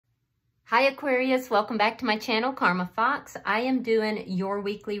Hi Aquarius, welcome back to my channel, Karma Fox. I am doing your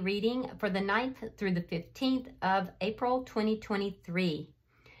weekly reading for the 9th through the 15th of April 2023.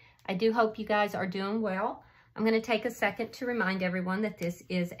 I do hope you guys are doing well. I'm going to take a second to remind everyone that this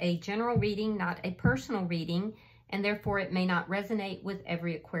is a general reading, not a personal reading, and therefore it may not resonate with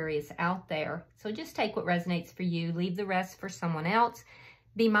every Aquarius out there. So just take what resonates for you, leave the rest for someone else.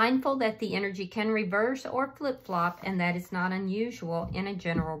 Be mindful that the energy can reverse or flip-flop, and that is not unusual in a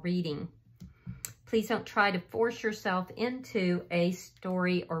general reading. Please don't try to force yourself into a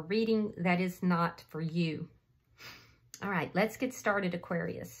story or reading that is not for you. All right, let's get started,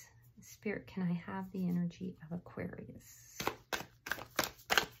 Aquarius. Spirit, can I have the energy of Aquarius?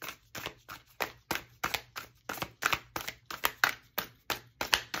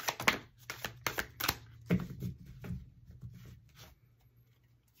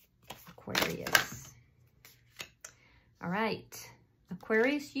 Aquarius. All right.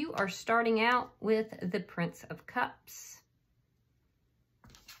 Aquarius, you are starting out with the Prince of Cups.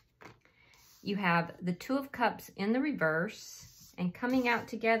 You have the Two of Cups in the reverse, and coming out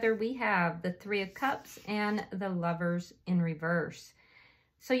together, we have the Three of Cups and the Lovers in reverse.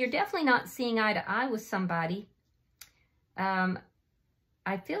 So you're definitely not seeing eye to eye with somebody. I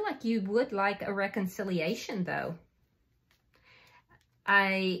feel like you would like a reconciliation, though.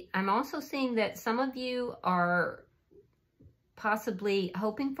 I'm also seeing that some of you are possibly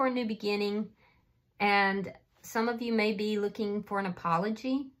hoping for a new beginning, and some of you may be looking for an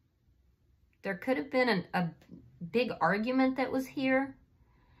apology. There could have been a big argument that was here.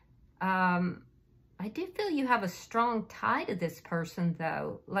 I do feel you have a strong tie to this person,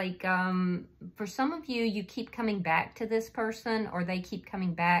 though. Like, for some of you, you keep coming back to this person, or they keep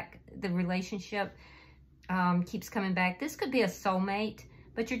coming back. The relationship keeps coming back. This could be a soulmate,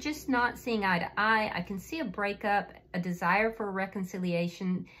 but you're just not seeing eye to eye. I can see a breakup, a desire for a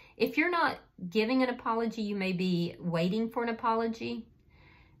reconciliation. If you're not giving an apology, you may be waiting for an apology.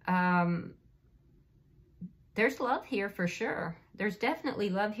 There's love here for sure. There's definitely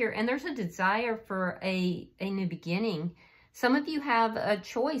love here, and there's a desire for a new beginning. Some of you have a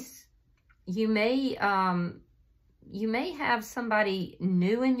choice. You may have somebody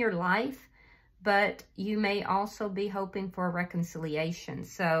new in your life, but you may also be hoping for a reconciliation.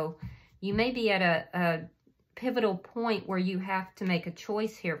 So you may be at a pivotal point where you have to make a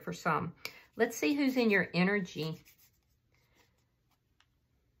choice here for some. Let's see who's in your energy.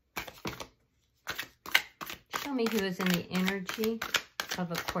 Show me who is in the energy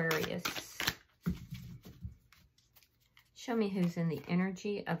of Aquarius. Show me who's in the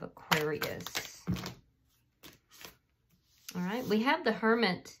energy of Aquarius. All right, we have the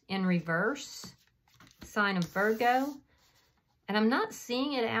Hermit in reverse, sign of Virgo. And I'm not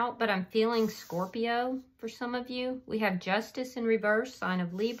seeing it out, but I'm feeling Scorpio for some of you. We have Justice in reverse, sign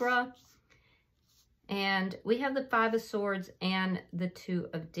of Libra. And we have the Five of Swords and the Two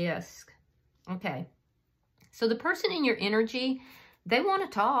of Discs. Okay, so the person in your energy, they want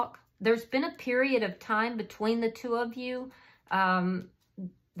to talk. There's been a period of time between the two of you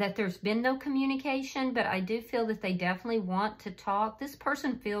that there's been no communication, but I do feel that they definitely want to talk. This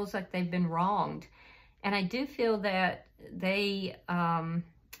person feels like they've been wronged, and I do feel that they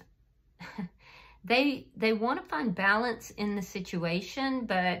they want to find balance in the situation,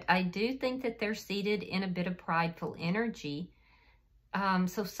 but I do think that they're seated in a bit of prideful energy.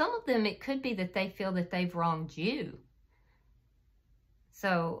 So some of them, it could be that they feel that they've wronged you.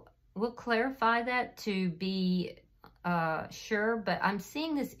 So we'll clarify that to be sure, but I'm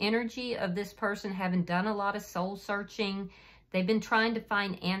seeing this energy of this person having done a lot of soul searching. They've been trying to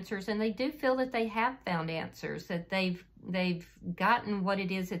find answers, and they do feel that they have found answers, that they've gotten what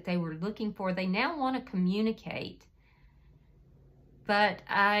it is that they were looking for. They now want to communicate, but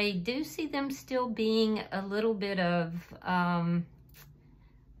I do see them still being a little bit of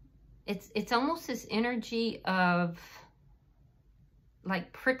it's almost this energy of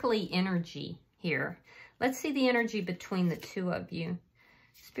like prickly energy here. Let's see the energy between the two of you.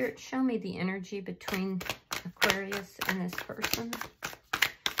 Spirit, show me the energy between Aquarius and this person.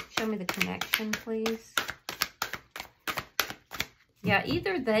 Show me the connection, please. Yeah,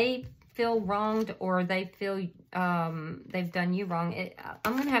 either they feel wronged or they feel they've done you wrong.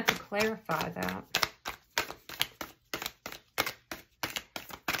 I'm going to have to clarify that.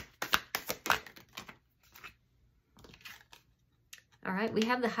 All right, we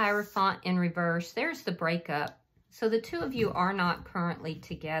have the Hierophant in reverse. There's the breakup. So the two of you are not currently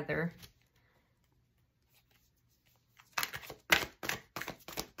together.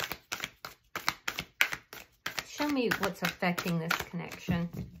 Show me what's affecting this connection.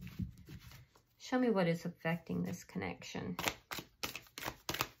 Show me what is affecting this connection.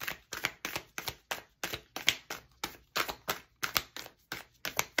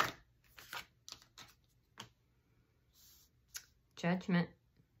 Judgment.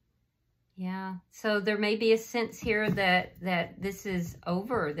 Yeah. So there may be a sense here that this is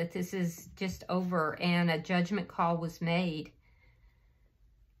over, that this is just over, and a judgment call was made.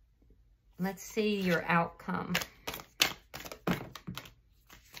 Let's see your outcome.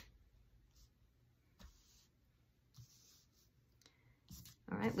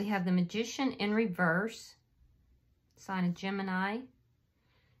 All right, we have the Magician in reverse, sign of Gemini.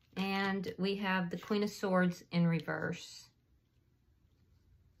 And we have the Queen of Swords in reverse.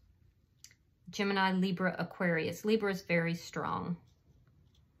 Gemini, Libra, Aquarius. Libra is very strong.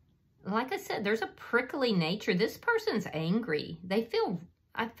 Like I said, there's a prickly nature. This person's angry. I feel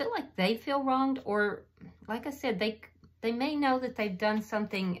like they feel wronged, or like I said, they may know that they've done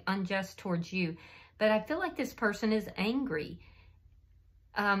something unjust towards you, but I feel like this person is angry.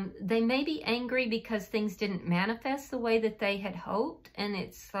 They may be angry because things didn't manifest the way that they had hoped, and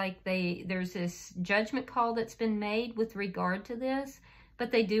it's like there's this judgment call that's been made with regard to this,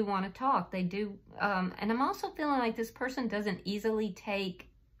 but they do want to talk. They do, and I'm also feeling like this person doesn't easily take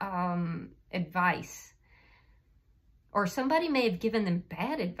advice, or somebody may have given them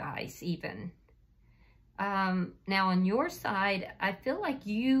bad advice even. Now on your side, I feel like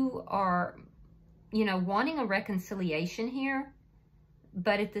you are, wanting a reconciliation here.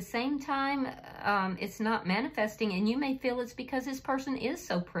 But at the same time, it's not manifesting, and you may feel it's because this person is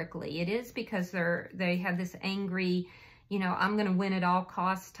so prickly. It is because they have this angry, I'm going to win at all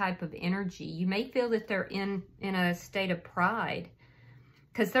costs type of energy. You may feel that they're in a state of pride,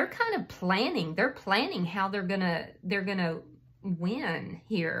 because they're kind of planning. They're planning how they're gonna win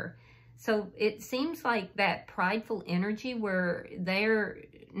here. So it seems like that prideful energy where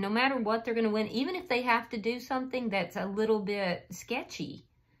no matter what, they're going to win, even if they have to do something that's a little bit sketchy.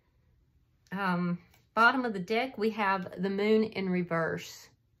 Bottom of the deck, we have the Moon in reverse.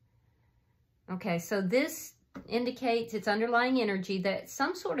 Okay, so this indicates its underlying energy that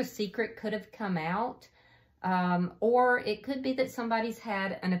some sort of secret could have come out, or it could be that somebody's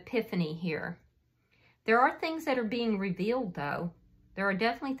had an epiphany here. There are things that are being revealed, though. There are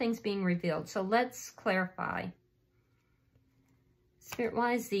definitely things being revealed. So let's clarify.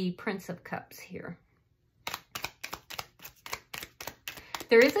 Spirit-wise, the Prince of Cups here.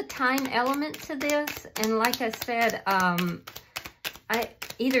 There is a time element to this. And like I said,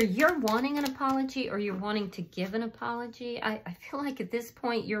 either you're wanting an apology or you're wanting to give an apology. I feel like at this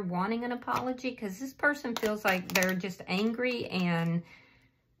point you're wanting an apology, because this person feels like they're just angry and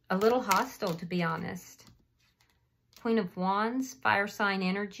a little hostile, to be honest. Queen of Wands, fire sign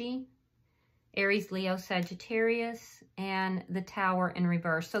energy, Aries, Leo, Sagittarius, and the Tower in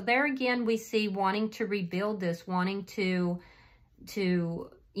reverse. So there again, we see wanting to rebuild this, wanting to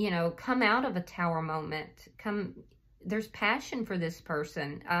come out of a Tower moment. There's passion for this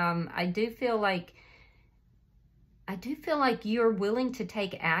person. I do feel like you're willing to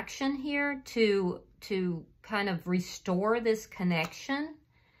take action here to kind of restore this connection.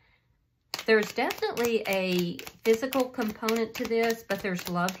 There's definitely a physical component to this, but there's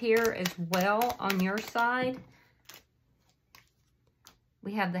love here as well on your side.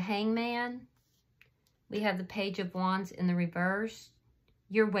 We have the Hangman. We have the Page of Wands in the reverse.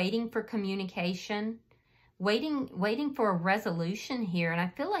 You're waiting for communication, waiting for a resolution here. And I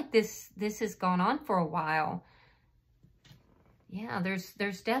feel like this has gone on for a while. Yeah,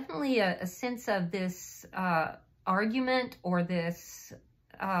 there's definitely a sense of this argument, or this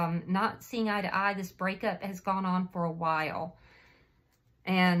not seeing eye to eye. This breakup has gone on for a while.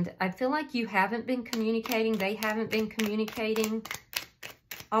 And I feel like you haven't been communicating. They haven't been communicating,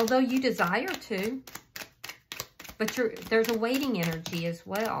 although you desire to. But there's a waiting energy as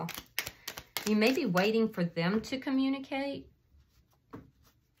well. You may be waiting for them to communicate.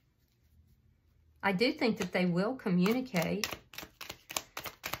 I do think that they will communicate.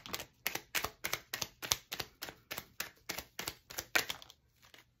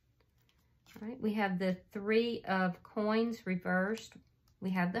 All right, we have the Three of Coins reversed. We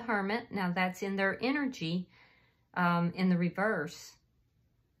have the Hermit. Now that's in their energy in the reverse.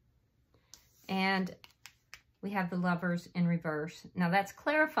 And we have the Lovers in reverse. Now that's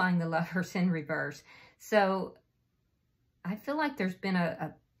clarifying the Lovers in reverse. So I feel like there's been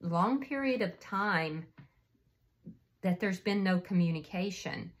a long period of time that there's been no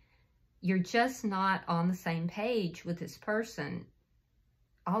communication. You're just not on the same page with this person.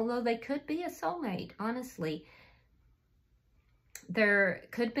 Although they could be a soulmate, honestly. There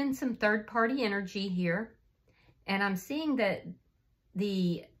could have been some third-party energy here. And I'm seeing that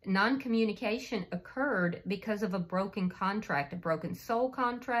the non-communication occurred because of a broken contract, a broken soul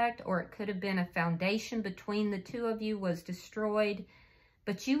contract, or it could have been a foundation between the two of you was destroyed.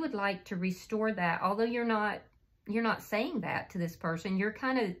 But you would like to restore that, although you're not saying that to this person. You're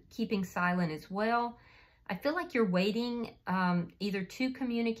kind of keeping silent as well. I feel like you're waiting either to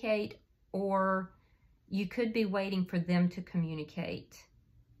communicate, or you could be waiting for them to communicate.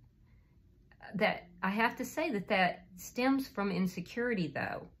 That I have to say that stems from insecurity,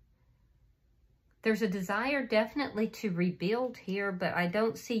 though. There's a desire definitely to rebuild here, but I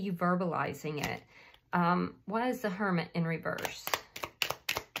don't see you verbalizing it. Why is the Hermit in reverse?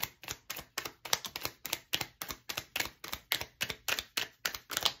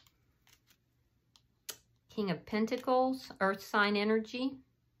 King of Pentacles, Earth sign energy.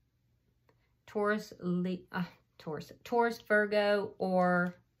 Taurus, Virgo,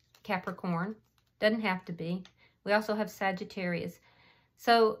 or Capricorn. Doesn't have to be. We also have Sagittarius.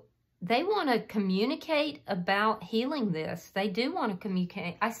 So they want to communicate about healing this. They do want to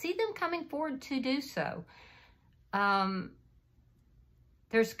communicate. I see them coming forward to do so.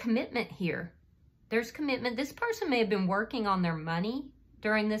 There's commitment here. There's commitment. This person may have been working on their money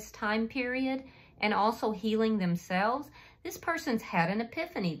during this time period and also healing themselves. This person's had an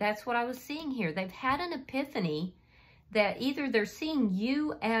epiphany. That's what I was seeing here. They've had an epiphany that either they're seeing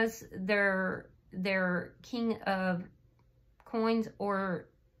you as their king of coins, or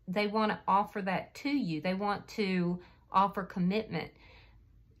they want to offer that to you. They want to offer commitment.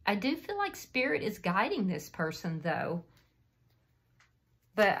 I do feel like Spirit is guiding this person, though.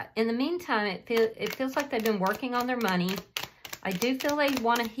 But in the meantime, it feels like they've been working on their money. I do feel they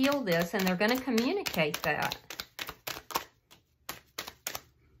want to heal this, and they're going to communicate that.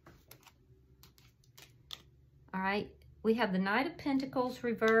 All right. We have the Knight of Pentacles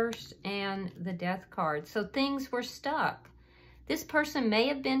reversed and the Death card. So things were stuck. This person may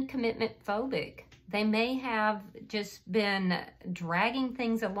have been commitment phobic. They may have just been dragging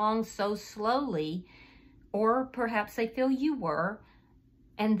things along so slowly, or perhaps they feel you were.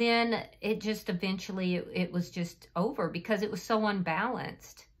 And then it just eventually, it was just over because it was so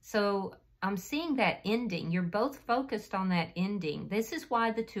unbalanced. So I'm seeing that ending. You're both focused on that ending. This is why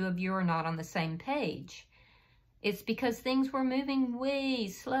the two of you are not on the same page. It's because things were moving way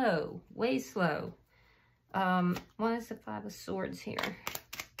slow, way slow. Why is the Five of Swords here?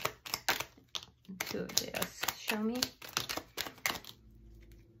 Two of this. Show me.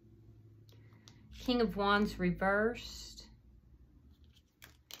 King of Wands reversed.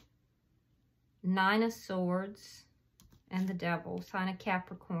 Nine of Swords and the Devil, sign of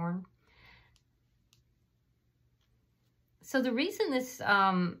Capricorn. So the reason this,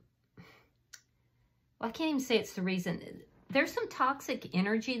 well, I can't even say it's the reason. There's some toxic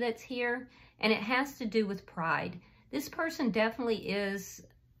energy that's here, and it has to do with pride. This person definitely is,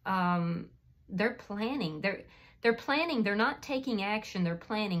 they're planning. They're planning. They're not taking action. They're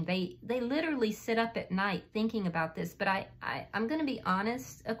planning. They literally sit up at night thinking about this. But I'm going to be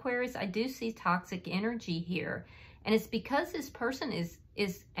honest, Aquarius, I do see toxic energy here. And it's because this person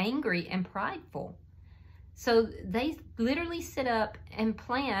is angry and prideful. So they literally sit up and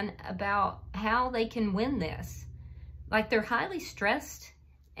plan about how they can win this. Like, they're highly stressed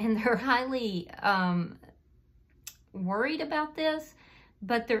and they're highly worried about this,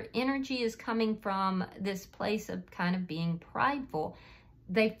 but their energy is coming from this place of kind of being prideful.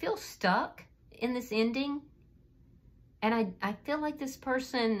 They feel stuck in this ending. And I feel like this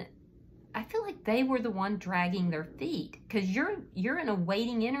person, I feel like they were the one dragging their feet, because you're in a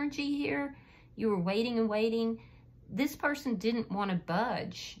waiting energy here. You were waiting and waiting. This person didn't want to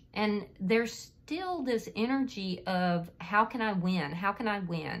budge. And there's still this energy of, how can I win? How can I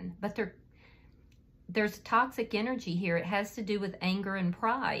win? But there's toxic energy here. It has to do with anger and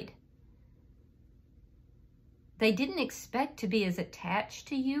pride. They didn't expect to be as attached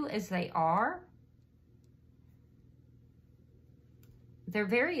to you as they are. They're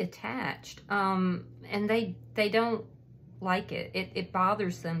very attached. And they don't like it. It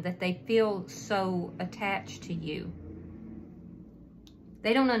bothers them that they feel so attached to you.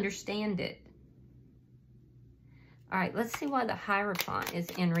 They don't understand it. All right, let's see why the Hierophant is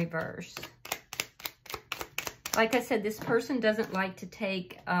in reverse. Like I said, this person doesn't like to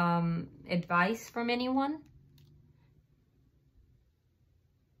take advice from anyone.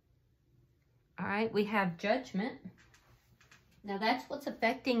 All right, we have Judgment. Now that's what's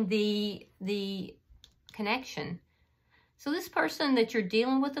affecting the connection. So this person that you're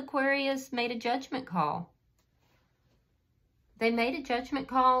dealing with, Aquarius, made a judgment call. They made a judgment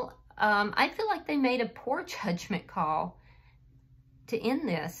call. I feel like they made a poor judgment call to end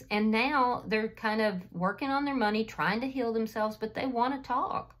this. And now they're kind of working on their money, trying to heal themselves, but they want to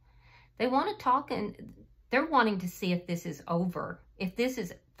talk. They want to talk, and they're wanting to see if this is over. If this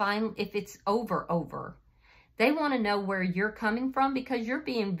is fine, if it's over. They want to know where you're coming from because you're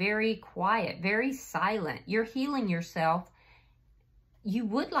being very quiet, very silent. You're healing yourself. You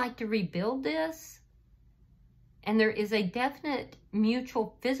would like to rebuild this. And there is a definite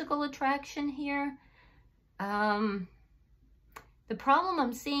mutual physical attraction here. The problem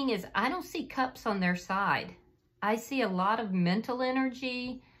I'm seeing is I don't see cups on their side. I see a lot of mental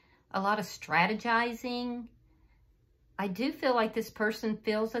energy, a lot of strategizing. I do feel like this person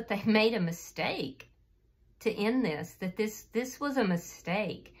feels that they made a mistake to end this, that this was a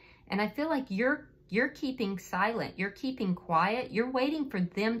mistake. And I feel like you're keeping silent, you're keeping quiet, you're waiting for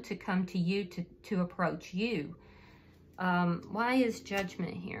them to come to you to approach you. Why is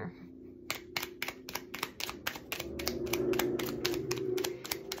Judgment here?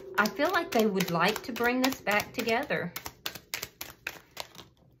 I feel like they would like to bring this back together.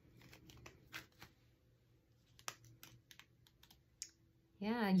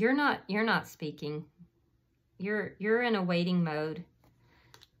 Yeah, you're not speaking. You're in a waiting mode.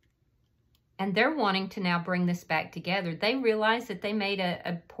 And they're wanting to now bring this back together. They realize that they made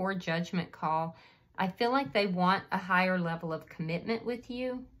a poor judgment call. I feel like they want a higher level of commitment with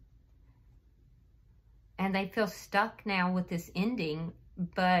you. And they feel stuck now with this ending.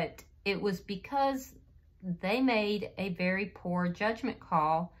 But it was because they made a very poor judgment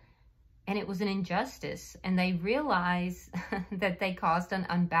call. And it was an injustice. And they realize that they caused an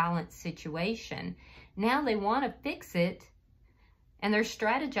unbalanced situation. Now they want to fix it. And they're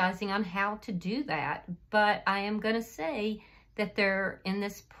strategizing on how to do that. But I am going to say that they're in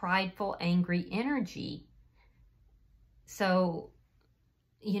this prideful, angry energy. So,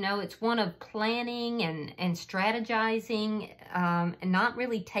 you know, it's one of planning and strategizing and not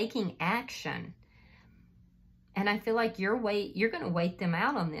really taking action. And I feel like you're going to wait them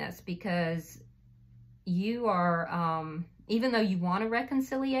out on this because you are, even though you want a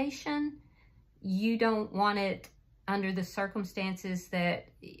reconciliation, you don't want it under the circumstances that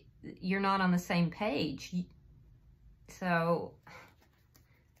you're not on the same page. So,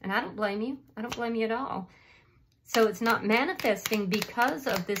 and I don't blame you. I don't blame you at all. So it's not manifesting because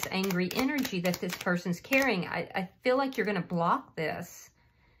of this angry energy that this person's carrying. I feel like you're going to block this.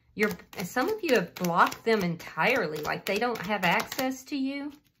 Some of you have blocked them entirely, like they don't have access to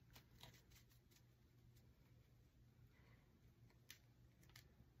you.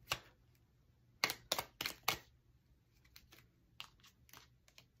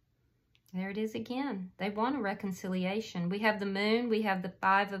 There it is again. They want a reconciliation. We have the Moon. We have the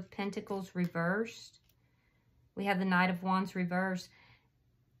Five of Pentacles reversed. We have the Knight of Wands reversed.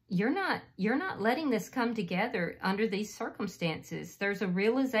 You're not letting this come together under these circumstances. There's a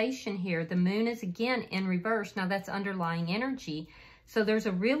realization here. The Moon is again in reverse. Now that's underlying energy. So there's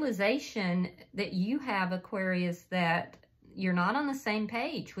a realization that you have, Aquarius, that you're not on the same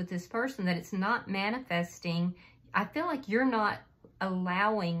page with this person, that it's not manifesting. I feel like you're not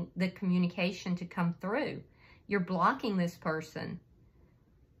allowing the communication to come through. You're blocking this person.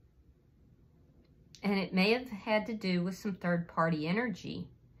 And it may have had to do with some third-party energy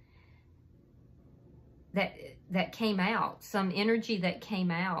that came out, some energy that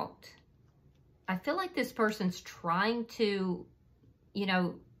came out. I feel like this person's trying to, you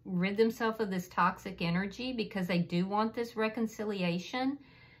know, rid themselves of this toxic energy because they do want this reconciliation.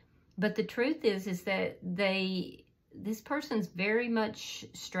 But the truth is that this person's very much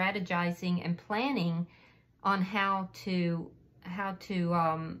strategizing and planning on how to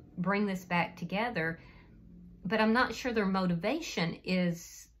bring this back together. But I'm not sure their motivation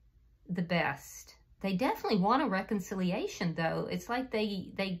is the best. They definitely want a reconciliation, though. It's like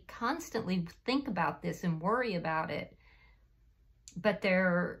they constantly think about this and worry about it. But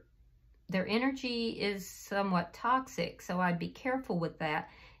their energy is somewhat toxic, so I'd be careful with that.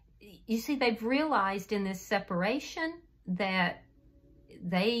 You see, they've realized in this separation that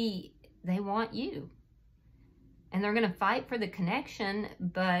they want you. And they're going to fight for the connection,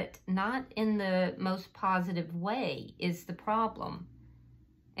 but not in the most positive way is the problem.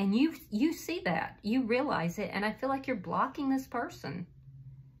 And you see that. You realize it. And I feel like you're blocking this person.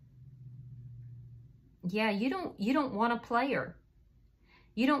 Yeah, you don't want a player.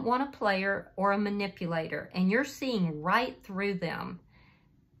 You don't want a player or a manipulator. And you're seeing right through them.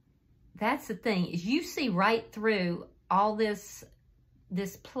 That's the thing, is you see right through all this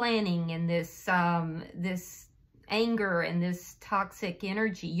planning and this anger and this toxic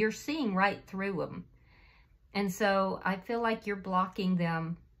energy. You're seeing right through them. And so I feel like you're blocking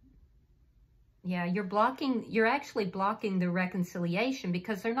them. Yeah, you're actually blocking the reconciliation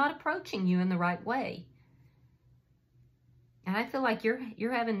because they're not approaching you in the right way. And I feel like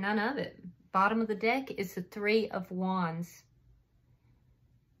you're having none of it. Bottom of the deck is the Three of Wands.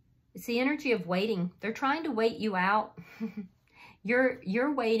 It's the energy of waiting. They're trying to wait you out.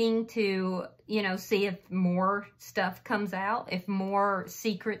 You're waiting to, you know, see if more stuff comes out, if more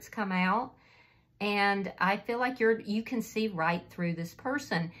secrets come out. And I feel like you can see right through this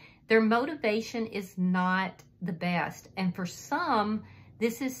person. Their motivation is not the best. And for some,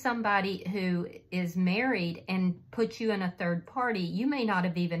 this is somebody who is married and puts you in a third party you may not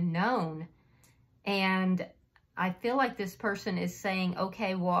have even known. And I feel like this person is saying,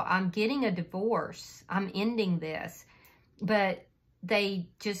 okay, well, I'm getting a divorce. I'm ending this. But they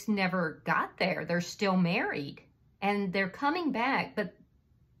just never got there. They're still married. And they're coming back, but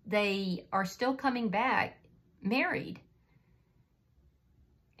they are still coming back married.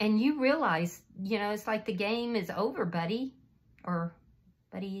 And you realize, you know, it's like the game is over, buddy. Or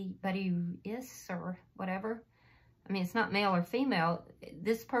buddy-is or whatever. I mean, it's not male or female.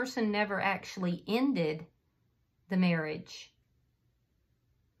 This person never actually ended the marriage.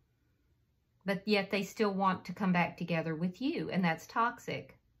 But yet they still want to come back together with you. And that's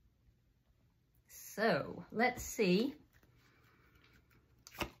toxic. So, let's see.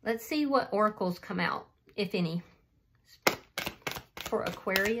 Let's see what oracles come out, if any. For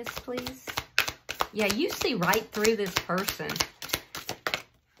Aquarius, please. Yeah, you see right through this person.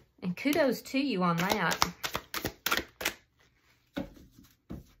 And kudos to you on that.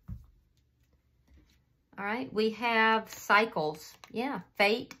 All right, we have cycles. Yeah,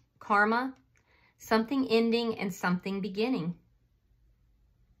 fate, karma, something ending, and something beginning.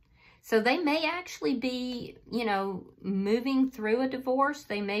 So they may actually be, you know, moving through a divorce.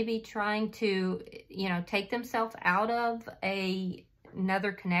 They may be trying to, you know, take themselves out of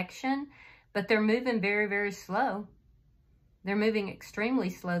another connection, but they're moving very, very slow. They're moving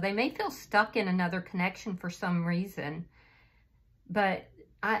extremely slow. They may feel stuck in another connection for some reason. But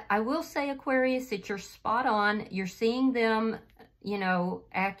I will say, Aquarius, that you're spot on. You're seeing them, you know,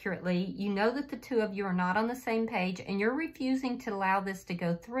 accurately. You know that the two of you are not on the same page, and you're refusing to allow this to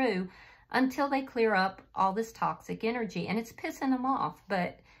go through until they clear up all this toxic energy. And it's pissing them off,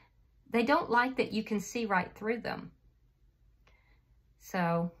 but they don't like that you can see right through them.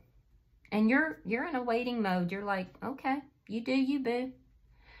 So, and you're in a waiting mode. You're like, okay, you do you, boo.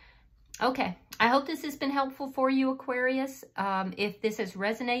 Okay, I hope this has been helpful for you, Aquarius. If this has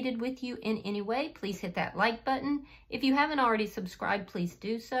resonated with you in any way, please hit that like button. If you haven't already subscribed, please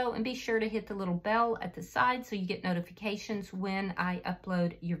do so. And be sure to hit the little bell at the side so you get notifications when I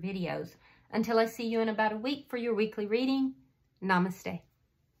upload your videos. Until I see you in about a week for your weekly reading, namaste.